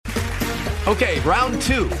Okay, round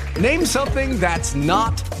two. Name something that's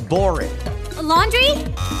not boring. A laundry?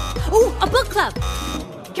 Ooh, a book club.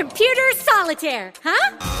 Computer solitaire,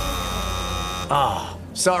 huh? Ah,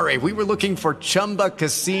 sorry, we were looking for Chumba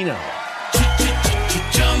Casino.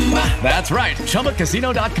 That's right,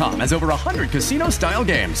 ChumbaCasino.com has over 100 casino-style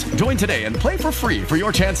games. Join today and play for free for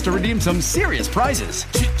your chance to redeem some serious prizes.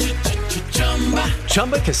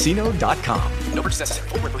 ChumbaCasino.com. No purchase necessary.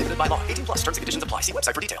 Void where prohibited by law. 18 plus terms and conditions apply. See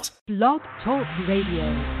website for details. Blog Talk Radio.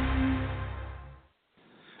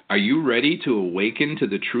 Are you ready to awaken to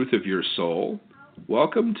the truth of your soul?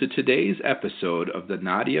 Welcome to today's episode of the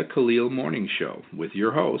Nadia Khalil Morning Show with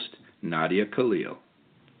your host, Nadia Khalil.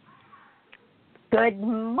 Good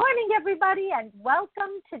morning, everybody, and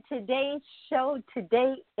welcome to today's show.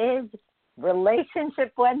 Today is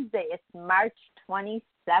Relationship Wednesday. It's March 27th.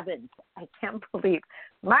 I can't believe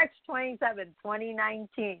March 27th, 2019.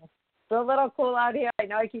 It's a little cool out here. I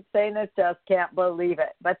know I keep saying this, just can't believe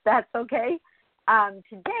it, but that's okay.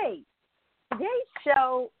 Today's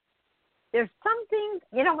show, there's something,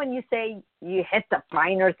 when you say you hit the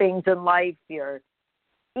finer things in life, you're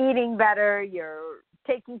eating better, you're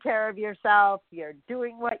taking care of yourself, you're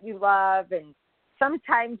doing what you love, and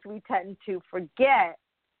sometimes we tend to forget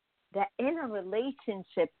that in a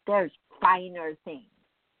relationship, there's finer things.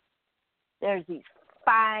 There's these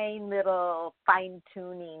fine little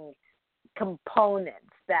fine-tuning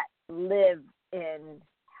components that live in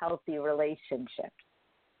healthy relationships.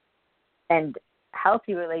 And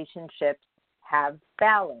healthy relationships have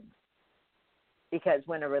balance. Because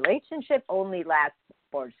when a relationship only lasts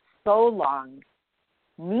for so long,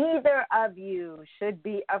 neither of you should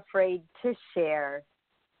be afraid to share.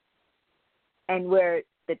 And where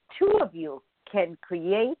the two of you can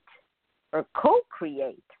create or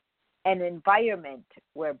co-create an environment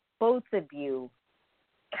where both of you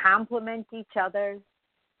complement each other,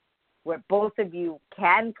 where both of you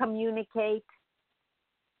can communicate,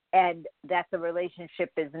 and that the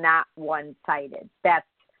relationship is not one-sided. That's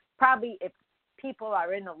probably, if people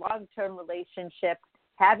are in a long-term relationship,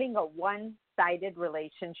 having a one-sided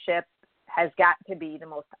relationship has got to be the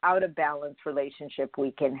most out-of-balance relationship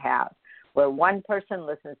we can have, where one person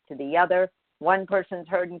listens to the other, one person's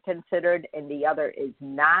heard and considered, and the other is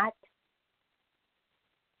not.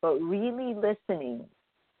 But really listening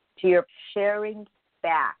to your sharing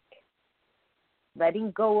back, letting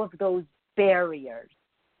go of those barriers.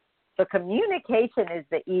 So communication is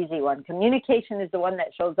the easy one. Communication is the one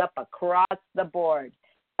that shows up across the board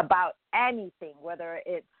about anything, whether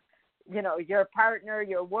it's, your partner,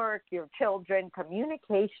 your work, your children.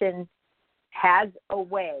 Communication has a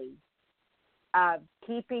way of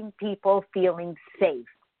keeping people feeling safe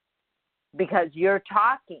because you're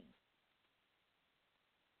talking.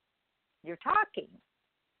 You're talking.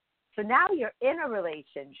 So now you're in a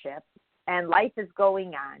relationship and life is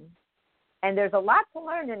going on, and there's a lot to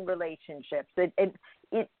learn in relationships.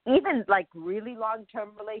 Even like really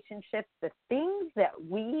long-term relationships, the things that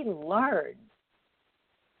we learn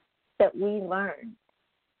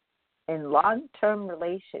in long-term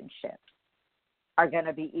relationships are going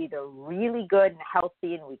to be either really good and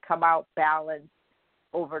healthy and we come out balanced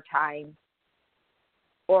over time,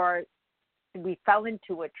 or we fell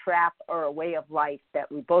into a trap or a way of life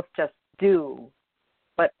that we both just do.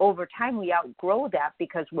 But over time, we outgrow that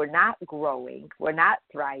because we're not growing, we're not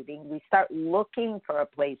thriving. We start looking for a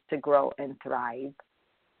place to grow and thrive.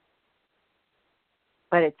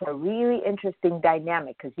 But it's a really interesting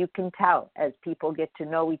dynamic because you can tell as people get to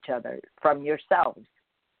know each other from yourselves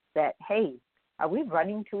that, hey, are we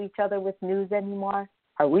running to each other with news anymore?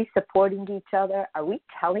 Are we supporting each other? Are we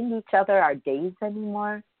telling each other our days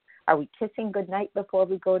anymore? Are we kissing goodnight before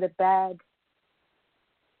we go to bed?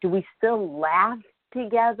 Do we still laugh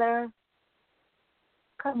together?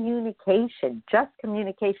 Communication, just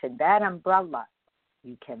communication, that umbrella.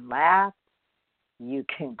 You can laugh, you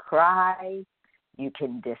can cry, you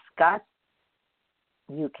can discuss,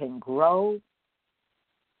 you can grow,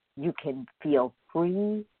 you can feel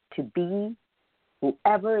free to be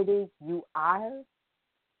whoever it is you are.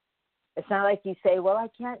 It's not like you say, well, I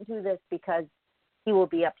can't do this because he will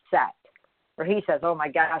be upset. Or he says, oh my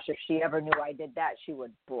gosh, if she ever knew I did that, she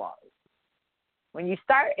would blow. When you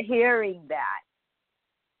start hearing that,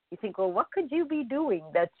 you think, well, what could you be doing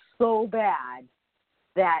that's so bad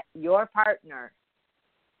that your partner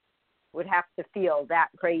would have to feel that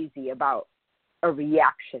crazy about a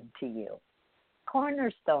reaction to you?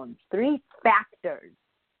 Cornerstones, 3 factors.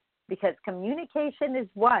 Because communication is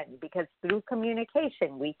one. Because through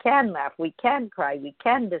communication, we can laugh, we can cry, we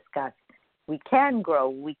can discuss, we can grow,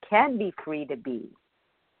 we can be free to be.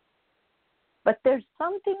 But there's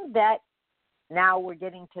something that now we're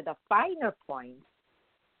getting to the finer points.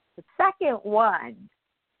 The second one,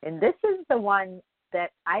 and this is the one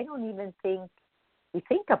that I don't even think we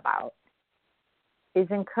think about, is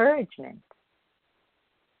encouragement.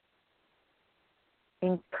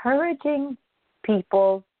 Encouraging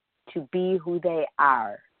people to be who they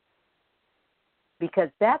are. Because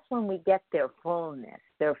that's when we get their fullness,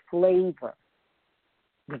 their flavor.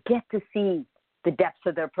 We get to see the depths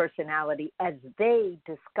of their personality as they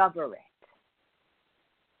discover it.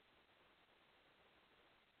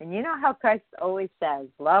 And you know how Christ always says,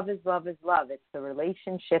 love is love is love. It's the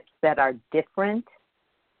relationships that are different.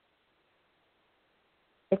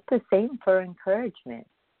 It's the same for encouragement.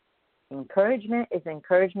 Encouragement is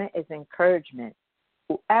encouragement is encouragement.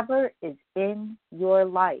 Whoever is in your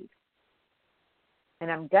life,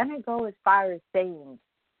 and I'm going to go as far as saying,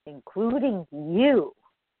 including you,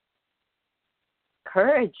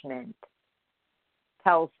 encouragement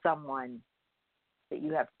tells someone that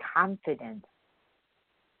you have confidence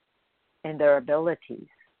in their abilities.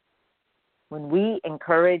 When we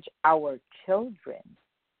encourage our children,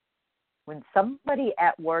 when somebody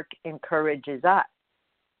at work encourages us,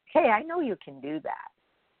 hey, I know you can do that.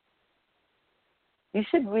 You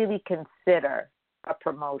should really consider a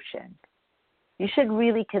promotion. You should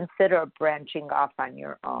really consider branching off on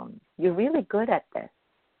your own. You're really good at this.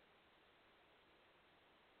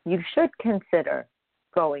 You should consider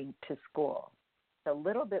going to school. A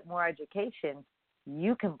little bit more education,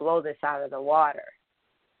 you can blow this out of the water.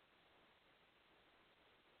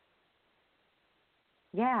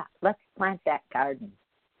 Yeah, let's plant that garden.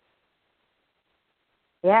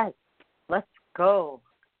 Yes, let's go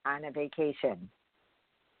on a vacation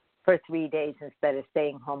for 3 days instead of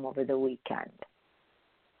staying home over the weekend.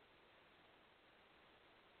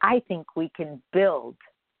 I think we can build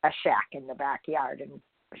a shack in the backyard and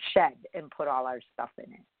shed and put all our stuff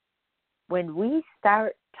in it. When we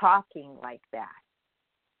start talking like that,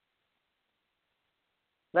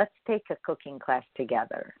 let's take a cooking class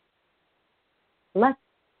together. Let's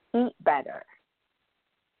eat better.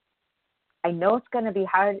 I know it's going to be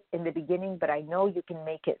hard in the beginning, but I know you can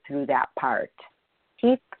make it through that part.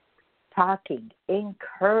 Keep talking.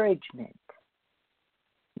 Encouragement.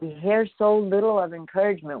 We hear so little of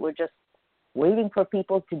encouragement. We're just waiting for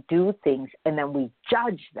people to do things, and then we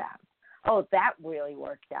judge them. Oh, that really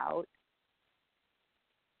worked out.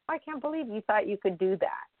 I can't believe you thought you could do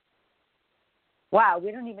that. Wow,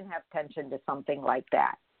 we don't even have attention to something like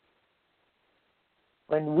that.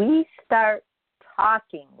 When we start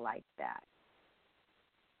talking like that,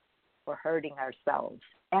 we're hurting ourselves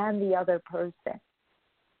and the other person,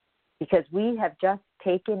 because we have just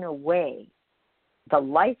taken away the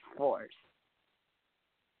life force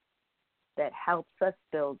that helps us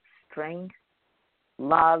build strength,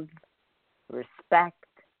 love, respect,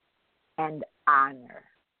 and honor.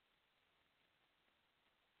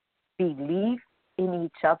 Belief in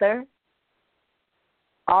each other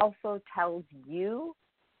also tells you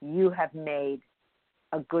you have made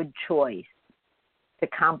a good choice to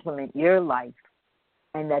complement your life,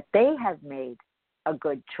 and that they have made a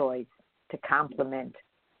good choice to complement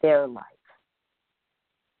their life.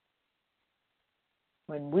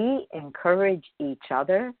 When we encourage each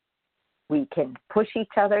other, we can push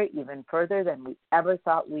each other even further than we ever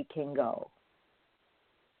thought we can go.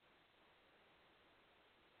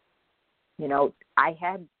 You know, I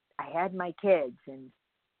had my kids, and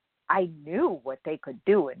I knew what they could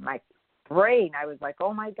do in my brain. I was like,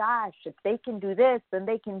 oh my gosh, if they can do this, then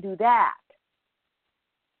they can do that.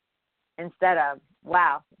 Instead of,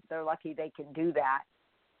 wow, they're lucky they can do that.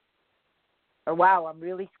 Or, wow, I'm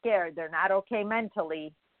really scared. They're not okay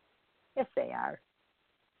mentally. Yes, they are.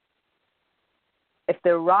 If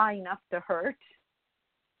they're raw enough to hurt,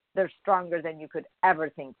 they're stronger than you could ever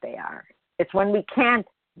think they are. It's when we can't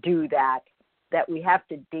do that that we have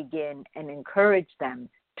to dig in and encourage them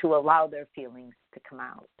to allow their feelings to come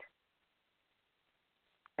out.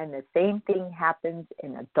 And the same thing happens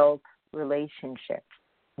in adult relationships.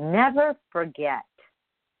 Never forget,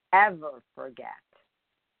 ever forget,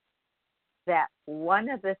 that one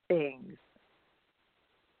of the things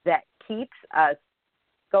that keeps us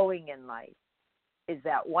going in life is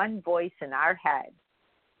that one voice in our head,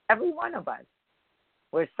 every one of us,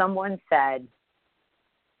 where someone said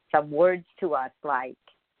some words to us like,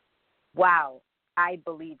 wow, I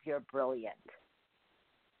believe you're brilliant.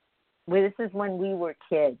 Well, this is when we were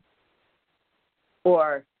kids.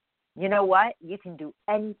 Or, you know what? You can do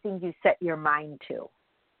anything you set your mind to.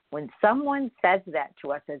 When someone says that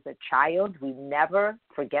to us as a child, we never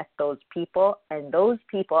forget those people, and those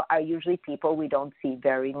people are usually people we don't see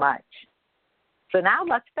very much. So now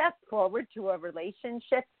let's fast forward to a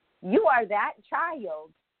relationship You are that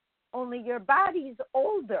child, only your body's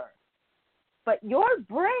older. But your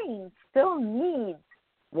brain still needs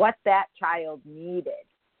what that child needed.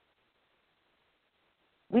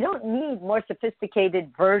 We don't need more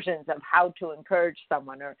sophisticated versions of how to encourage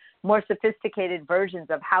someone or more sophisticated versions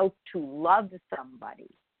of how to love somebody.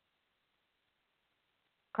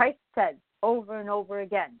 Christ says over and over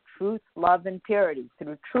again, truth, love, and purity.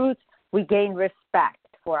 Through truth, we gain respect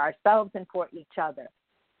for ourselves and for each other.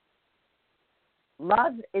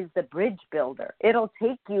 Love is the bridge builder. It'll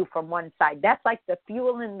take you from one side. That's like the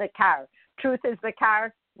fuel in the car. Truth is the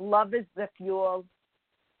car. Love is the fuel.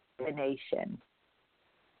 The nation.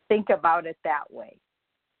 Think about it that way.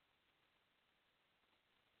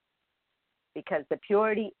 Because the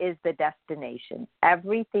purity is the destination.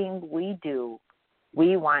 Everything we do,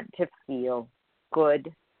 we want to feel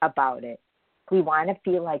good about it. We want to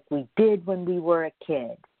feel like we did when we were a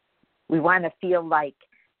kid. We want to feel like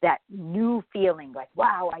that new feeling, like,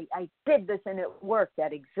 wow, I did this and it worked,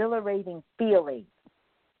 that exhilarating feeling.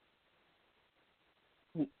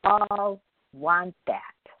 We all want that.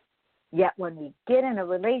 Yet when we get in a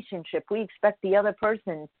relationship, we expect the other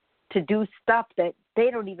person to do stuff that they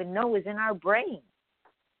don't even know is in our brain.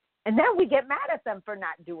 And then we get mad at them for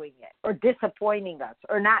not doing it or disappointing us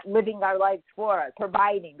or not living our lives for us,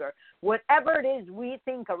 providing, or whatever it is we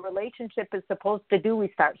think a relationship is supposed to do.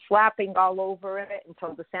 We start slapping all over it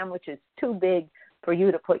until the sandwich is too big for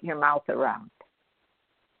you to put your mouth around.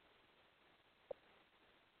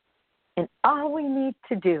 And all we need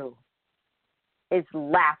to do is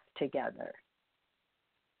laugh together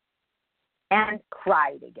and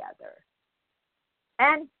cry together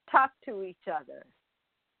and talk to each other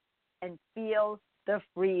and feel the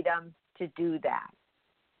freedom to do that.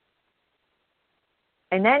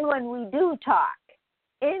 And then when we do talk,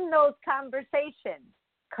 in those conversations,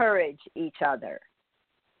 encourage each other.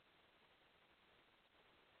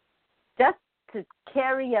 Just to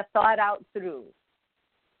carry a thought out through.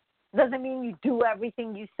 Doesn't mean you do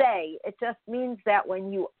everything you say. It just means that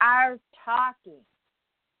when you are talking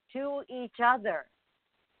to each other,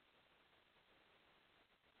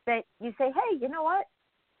 that you say, hey, you know what?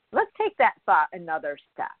 Let's take that thought another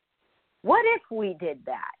step. What if we did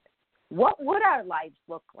that? What would our lives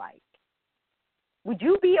look like? Would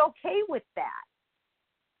you be okay with that?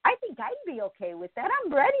 I think I'd be okay with that.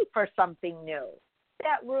 I'm ready for something new.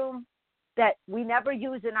 That room that we never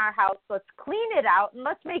use in our house, let's clean it out and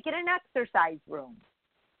let's make it an exercise room.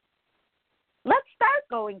 Let's start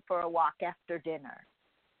going for a walk after dinner.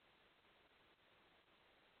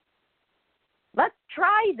 Let's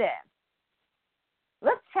try this.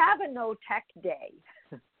 Let's have a no-tech day.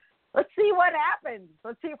 Let's see what happens.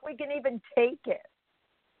 Let's see if we can even take it.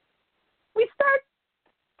 We start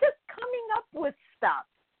just coming up with stuff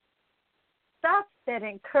that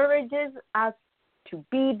encourages us to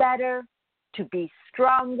be better, to be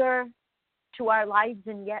stronger, to our lives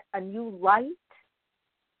in yet a new light.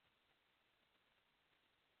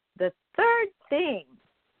 The third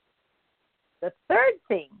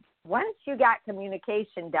thing, once you got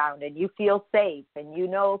communication down and you feel safe and you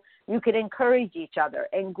know you can encourage each other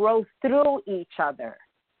and grow through each other,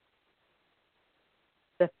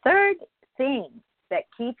 the third thing that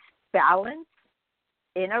keeps balance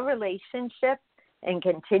in a relationship and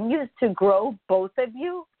continues to grow both of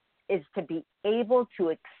you is to be able to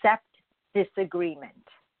accept disagreement.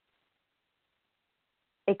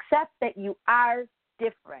 Accept that you are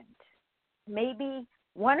different. Maybe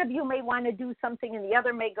one of you may want to do something and the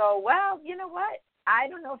other may go, well, you know what? I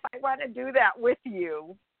don't know if I want to do that with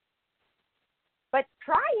you. But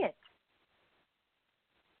try it.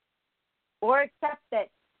 Or accept that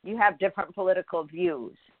you have different political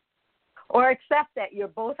views. Or accept that you're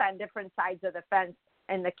both on different sides of the fence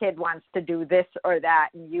and the kid wants to do this or that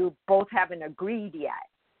and you both haven't agreed yet.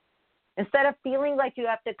 Instead of feeling like you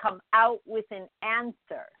have to come out with an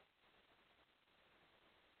answer,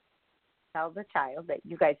 tell the child that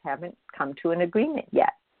you guys haven't come to an agreement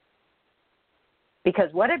yet. Because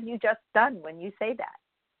what have you just done when you say that?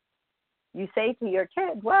 You say to your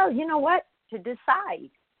kid, well, you know what? To decide.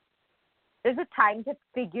 There's a time to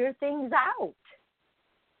figure things out.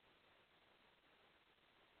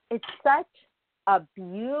 It's such a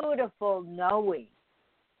beautiful knowing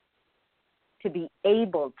to be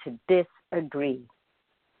able to disagree.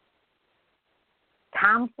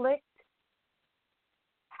 Conflict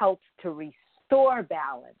helps to restore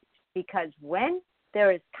balance, because when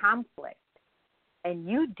there is conflict and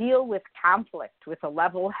you deal with conflict with a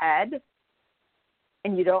level head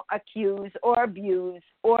and you don't accuse or abuse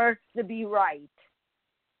or to be right,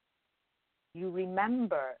 you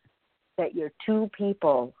remember that you're two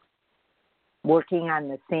people working on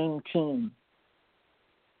the same team.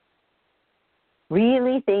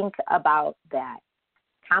 Really think about that.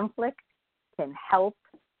 Conflict can help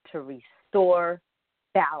to restore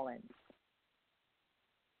balance.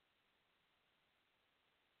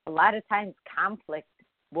 A lot of times conflict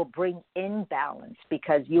will bring imbalance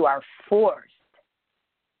because you are forced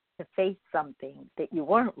to face something that you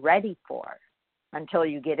weren't ready for until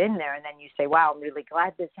you get in there, and then you say, wow, I'm really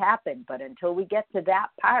glad this happened. But until we get to that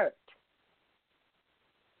part,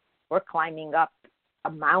 we're climbing up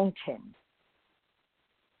a mountain.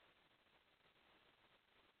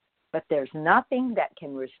 But there's nothing that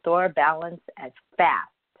can restore balance as fast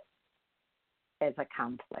as a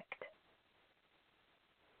conflict.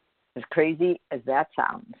 As crazy as that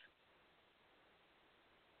sounds,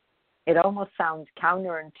 it almost sounds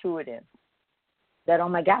counterintuitive that, oh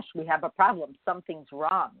my gosh, we have a problem, something's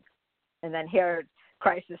wrong. And then here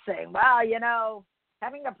Christ is saying, well, you know,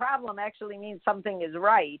 having a problem actually means something is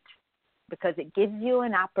right, because it gives you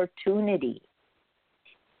an opportunity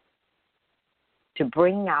to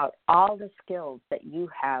bring out all the skills that you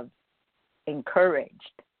have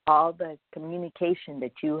encouraged, all the communication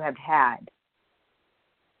that you have had.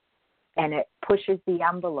 And it pushes the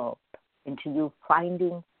envelope into you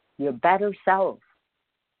finding your better self.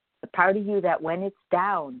 The part of you that when it's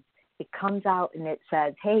down, it comes out and it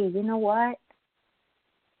says, hey, you know what?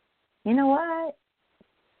 You know what?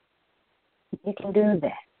 You can do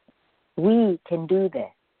this. We can do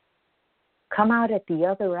this. Come out at the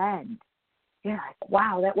other end. You're like,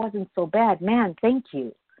 wow, that wasn't so bad. Man, thank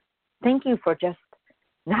you. Thank you for just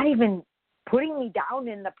not even putting me down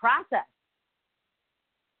in the process.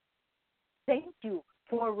 Thank you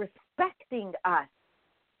for respecting us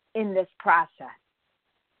in this process.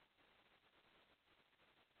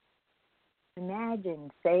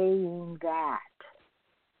 Imagine saying that.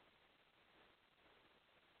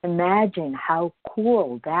 Imagine how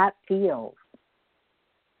cool that feels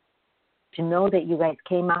to know that you guys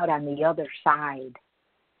came out on the other side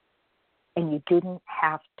and you didn't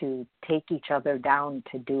have to take each other down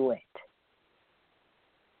to do it.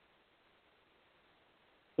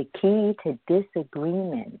 The key to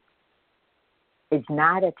disagreement is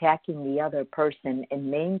not attacking the other person and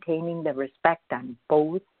maintaining the respect on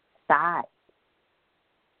both sides.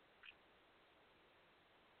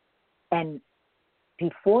 And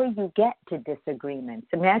before you get to disagreements,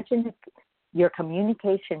 imagine if your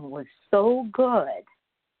communication was so good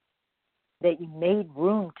that you made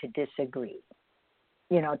room to disagree.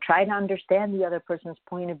 You know, try to understand the other person's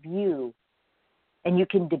point of view, and you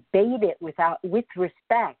can debate it with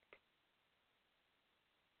respect.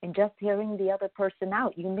 And just hearing the other person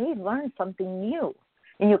out, you may learn something new.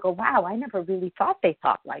 And you go, wow, I never really thought they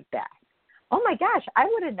thought like that. Oh my gosh, I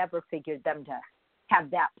would have never figured them to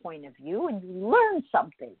have that point of view, and you learn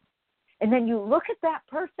something. And then you look at that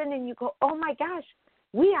person and you go, oh my gosh,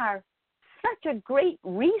 we are such a great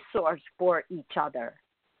resource for each other.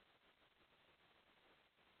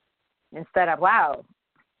 Instead of, wow,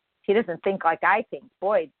 he doesn't think like I think.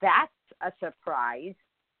 Boy, that's a surprise.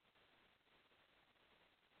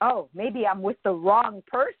 Oh, maybe I'm with the wrong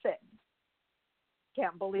person.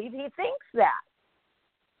 Can't believe he thinks that.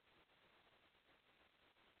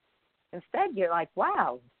 Instead, you're like,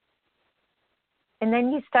 wow. And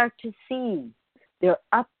then you start to see their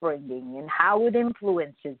upbringing and how it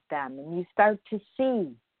influences them. And you start to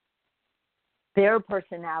see their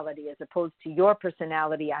personality as opposed to your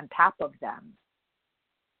personality on top of them.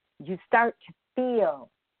 You start to feel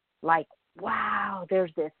like, wow,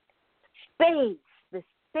 there's this space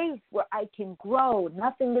where I can grow.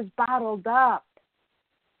 Nothing is bottled up.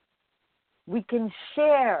 We can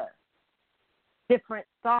share different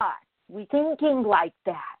thoughts. We're thinking like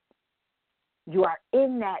that. You are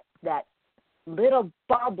in that little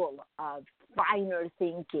bubble of finer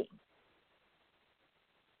thinking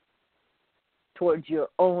towards your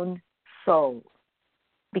own soul.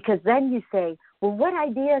 Because then you say, well, what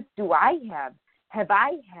ideas do I have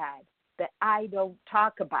I had that I don't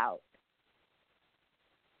talk about?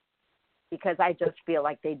 Because I just feel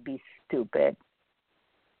like they'd be stupid.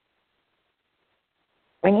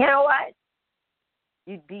 And you know what?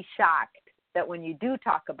 You'd be shocked that when you do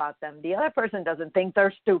talk about them, the other person doesn't think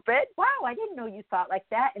they're stupid. Wow, I didn't know you thought like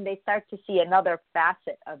that. And they start to see another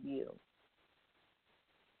facet of you.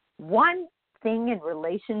 One thing in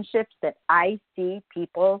relationships that I see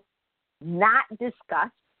people not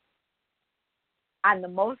discuss on the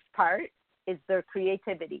most part is their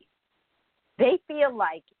creativity. They feel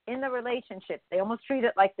like in the relationship, they almost treat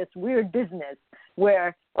it like this weird business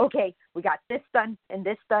where, okay, we got this done and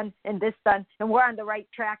this done and this done, and we're on the right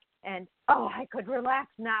track, and, oh, I could relax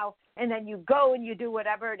now. And then you go and you do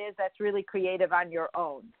whatever it is that's really creative on your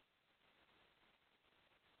own.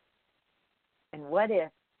 And what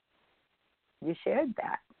if you shared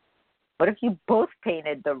that? What if you both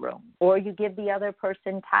painted the room? Or you give the other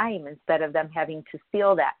person time instead of them having to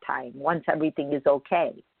steal that time once everything is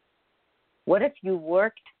okay? What if you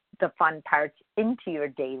worked the fun parts into your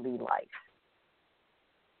daily life?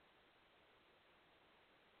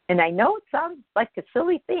 And I know it sounds like a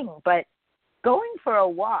silly thing, but going for a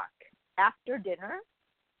walk after dinner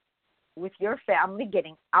with your family,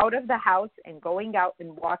 getting out of the house and going out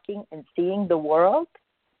and walking and seeing the world,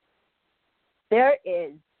 there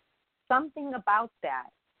is something about that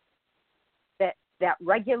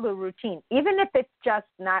regular routine, even if it's just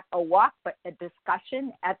not a walk, but a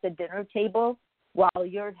discussion at the dinner table while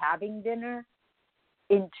you're having dinner,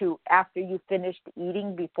 into after you finished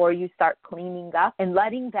eating, before you start cleaning up, and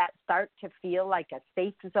letting that start to feel like a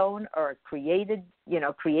safe zone or a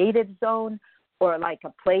creative zone, or like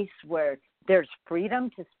a place where there's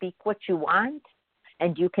freedom to speak what you want,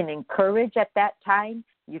 and you can encourage at that time.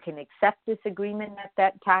 You can accept disagreement at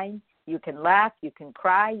that time. You can laugh. You can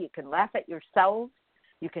cry. You can laugh at yourself.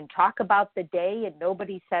 You can talk about the day, and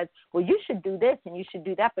nobody says, well, you should do this and you should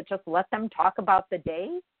do that, but just let them talk about the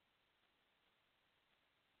day.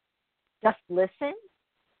 Just listen.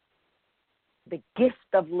 The gift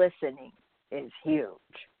of listening is huge.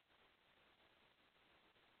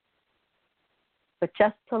 But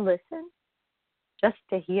just to listen, just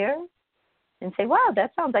to hear, and say, wow,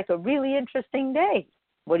 that sounds like a really interesting day.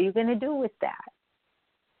 What are you going to do with that?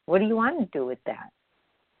 What do you want to do with that?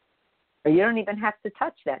 Or you don't even have to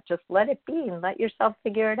touch that. Just let it be and let yourself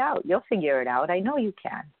figure it out. You'll figure it out. I know you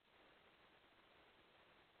can.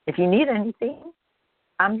 If you need anything,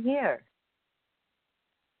 I'm here.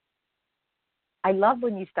 I love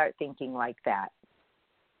when you start thinking like that.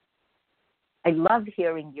 I love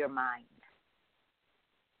hearing your mind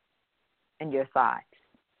and your thoughts.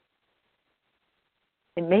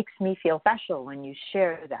 It makes me feel special when you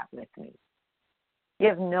share that with me. You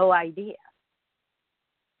have no idea.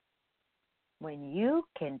 When you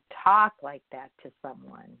can talk like that to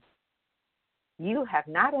someone, you have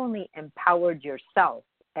not only empowered yourself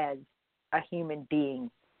as a human being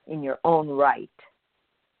in your own right,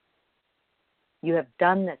 you have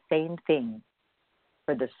done the same thing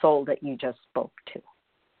for the soul that you just spoke to.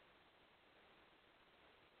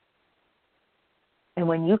 And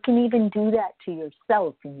when you can even do that to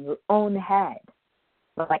yourself in your own head,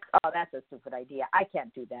 like, oh, that's a stupid idea. I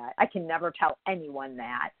can't do that. I can never tell anyone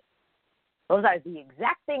that. Those are the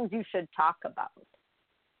exact things you should talk about.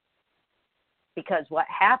 Because what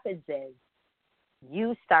happens is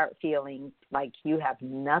you start feeling like you have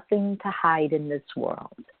nothing to hide in this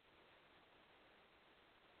world.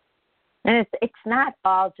 And it's not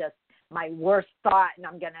all just my worst thought and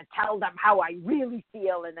I'm going to tell them how I really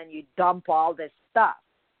feel, and then you dump all this stuff.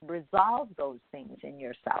 Resolve those things in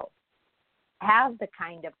yourself. Have the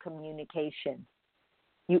kind of communication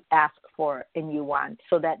you ask for and you want,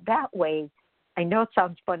 so that way, I know it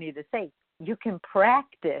sounds funny to say, you can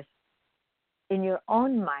practice in your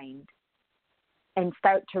own mind and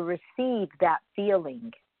start to receive that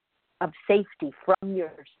feeling of safety from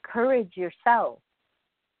courage yourself.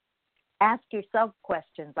 Ask yourself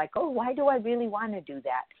questions like, oh, why do I really want to do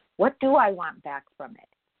that? What do I want back from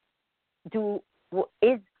it?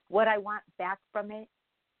 Is what I want back from it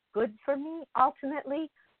good for me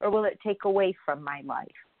ultimately, or will it take away from my life?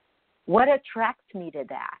 What attracts me to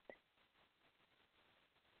that?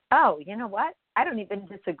 Oh, you know what? I don't even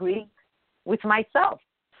disagree with myself.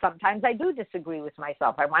 Sometimes I do disagree with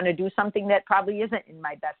myself. I want to do something that probably isn't in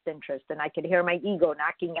my best interest, and I could hear my ego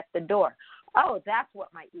knocking at the door. Oh, that's what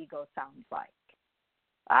my ego sounds like.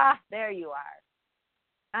 Ah, there you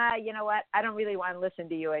are. You know what? I don't really want to listen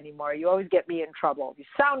to you anymore. You always get me in trouble. You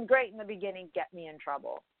sound great in the beginning, get me in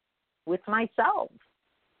trouble with myself.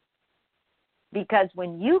 Because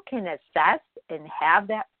when you can assess and have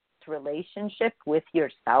that relationship with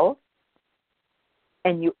yourself,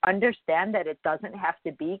 and you understand that it doesn't have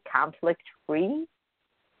to be conflict-free,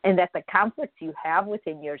 and that the conflicts you have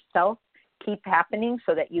within yourself keep happening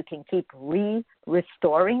so that you can keep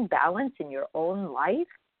restoring balance in your own life,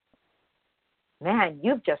 man,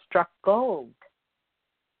 you've just struck gold.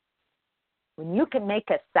 When you can make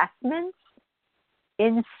assessments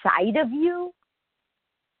inside of you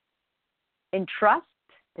and trust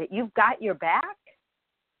that you've got your back,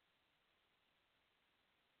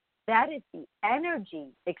 that is the energy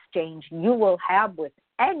exchange you will have with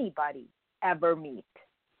anybody ever meet.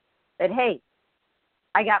 That, hey,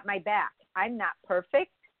 I got my back. I'm not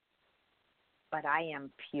perfect, but I am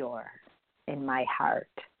pure in my heart.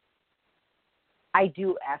 I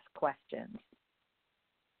do ask questions.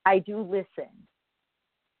 I do listen.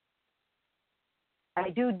 I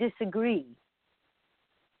do disagree.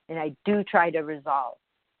 And I do try to resolve.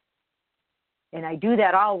 And I do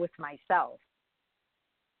that all with myself.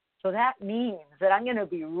 So that means that I'm going to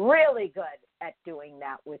be really good at doing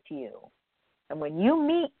that with you. And when you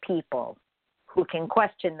meet people who can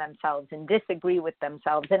question themselves and disagree with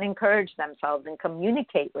themselves and encourage themselves and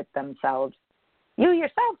communicate with themselves, you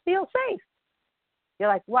yourself feel safe. You're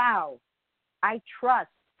like, wow, I trust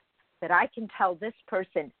that I can tell this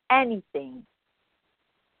person anything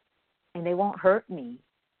and they won't hurt me.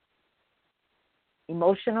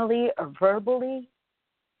 Emotionally or verbally,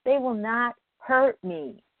 they will not hurt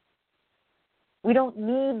me. We don't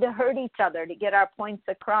need to hurt each other to get our points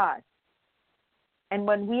across. And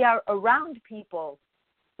when we are around people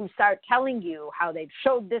who start telling you how they've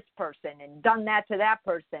showed this person and done that to that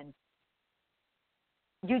person,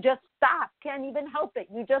 you just stop. Can't even help it.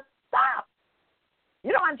 You just stop.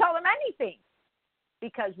 You don't want to tell them anything.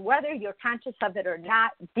 Because whether you're conscious of it or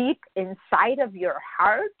not, deep inside of your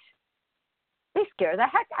heart, they scare the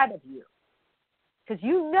heck out of you. Because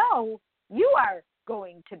you know you are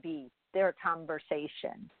going to be their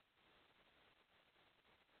conversation.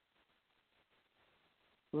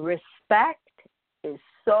 Respect is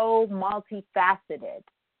so multifaceted.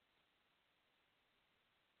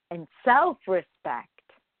 And self-respect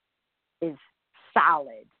is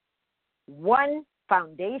solid. One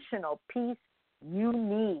foundational piece you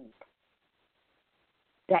need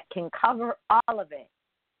that can cover all of it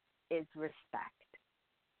is respect.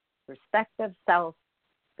 Respect of self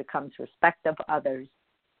becomes respect of others,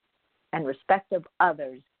 and respect of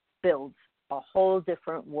others builds a whole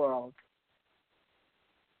different world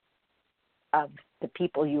of the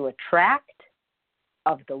people you attract,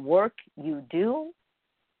 of the work you do,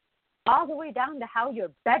 all the way down to how your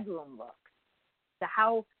bedroom looks, to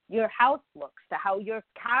how your house looks, to how your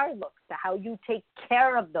car looks, to how you take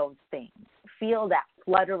care of those things. Feel that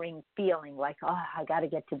fluttering feeling like, oh, I got to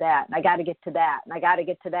get to that, and I got to get to that, and I got to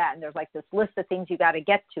get to that. And there's like this list of things you got to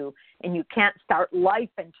get to, and you can't start life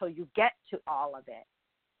until you get to all of it.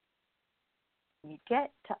 You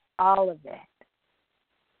get to all of it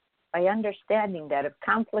by understanding that if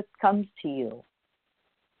conflict comes to you,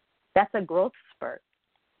 that's a growth spurt.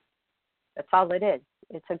 That's all it is.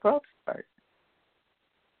 It's a growth spurt.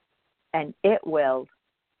 And it will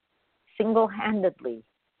single-handedly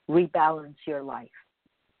rebalance your life,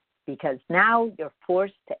 because now you're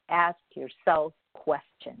forced to ask yourself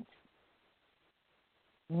questions.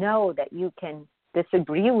 Know that you can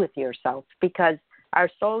disagree with yourself, because our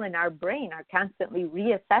soul and our brain are constantly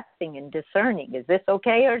reassessing and discerning. Is this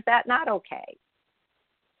okay or is that not okay?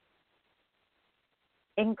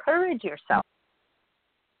 Encourage yourself.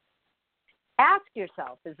 Ask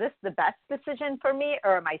yourself, is this the best decision for me,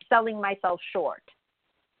 or am I selling myself short?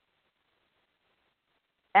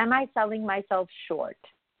 Am I selling myself short?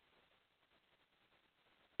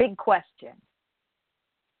 Big question.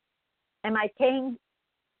 Am I paying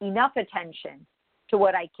enough attention to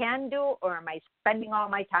what I can do, or am I spending all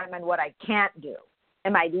my time on what I can't do?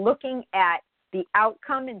 Am I looking at the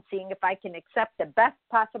outcome and seeing if I can accept the best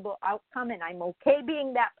possible outcome and I'm okay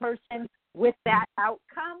being that person with that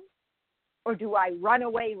outcome? Or do I run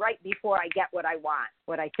away right before I get what I want,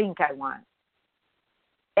 what I think I want?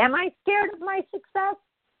 Am I scared of my success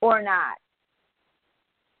or not?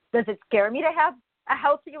 Does it scare me to have a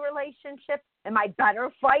healthy relationship? Am I better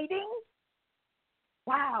fighting?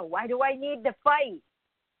 Wow, why do I need to fight?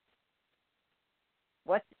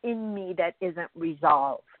 What's in me that isn't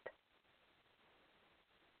resolved?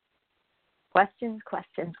 Questions,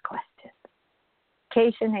 questions, questions.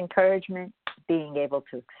 Education, encouragement, being able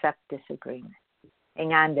to accept disagreement.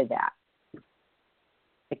 Hang on to that.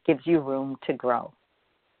 It gives you room to grow.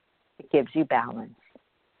 It gives you balance.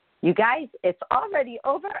 You guys, it's already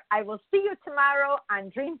over. I will see you tomorrow on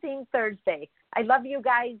Dream Team Thursday. I love you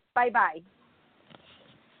guys. Bye-bye.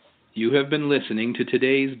 You have been listening to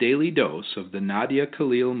today's daily dose of the Nadia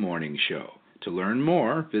Khalil Morning Show. To learn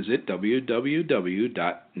more, visit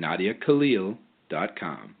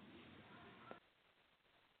www.nadiakhalil.com.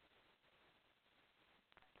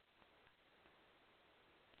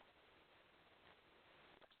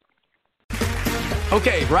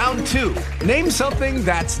 Okay, round two. Name something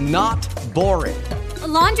that's not boring. A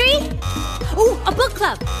laundry? Ooh, a book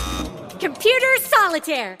club. Computer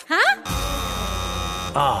solitaire, huh?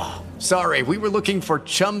 Ah, sorry, we were looking for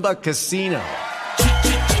Chumba Casino.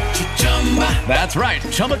 That's right,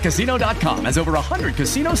 ChumbaCasino.com has over 100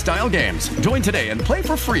 casino-style games. Join today and play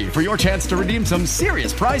for free for your chance to redeem some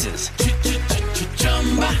serious prizes.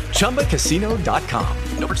 ChumbaCasino.com.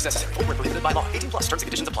 No purchase necessary. Void where prohibited by law. 18 plus terms and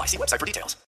conditions apply. See website for details.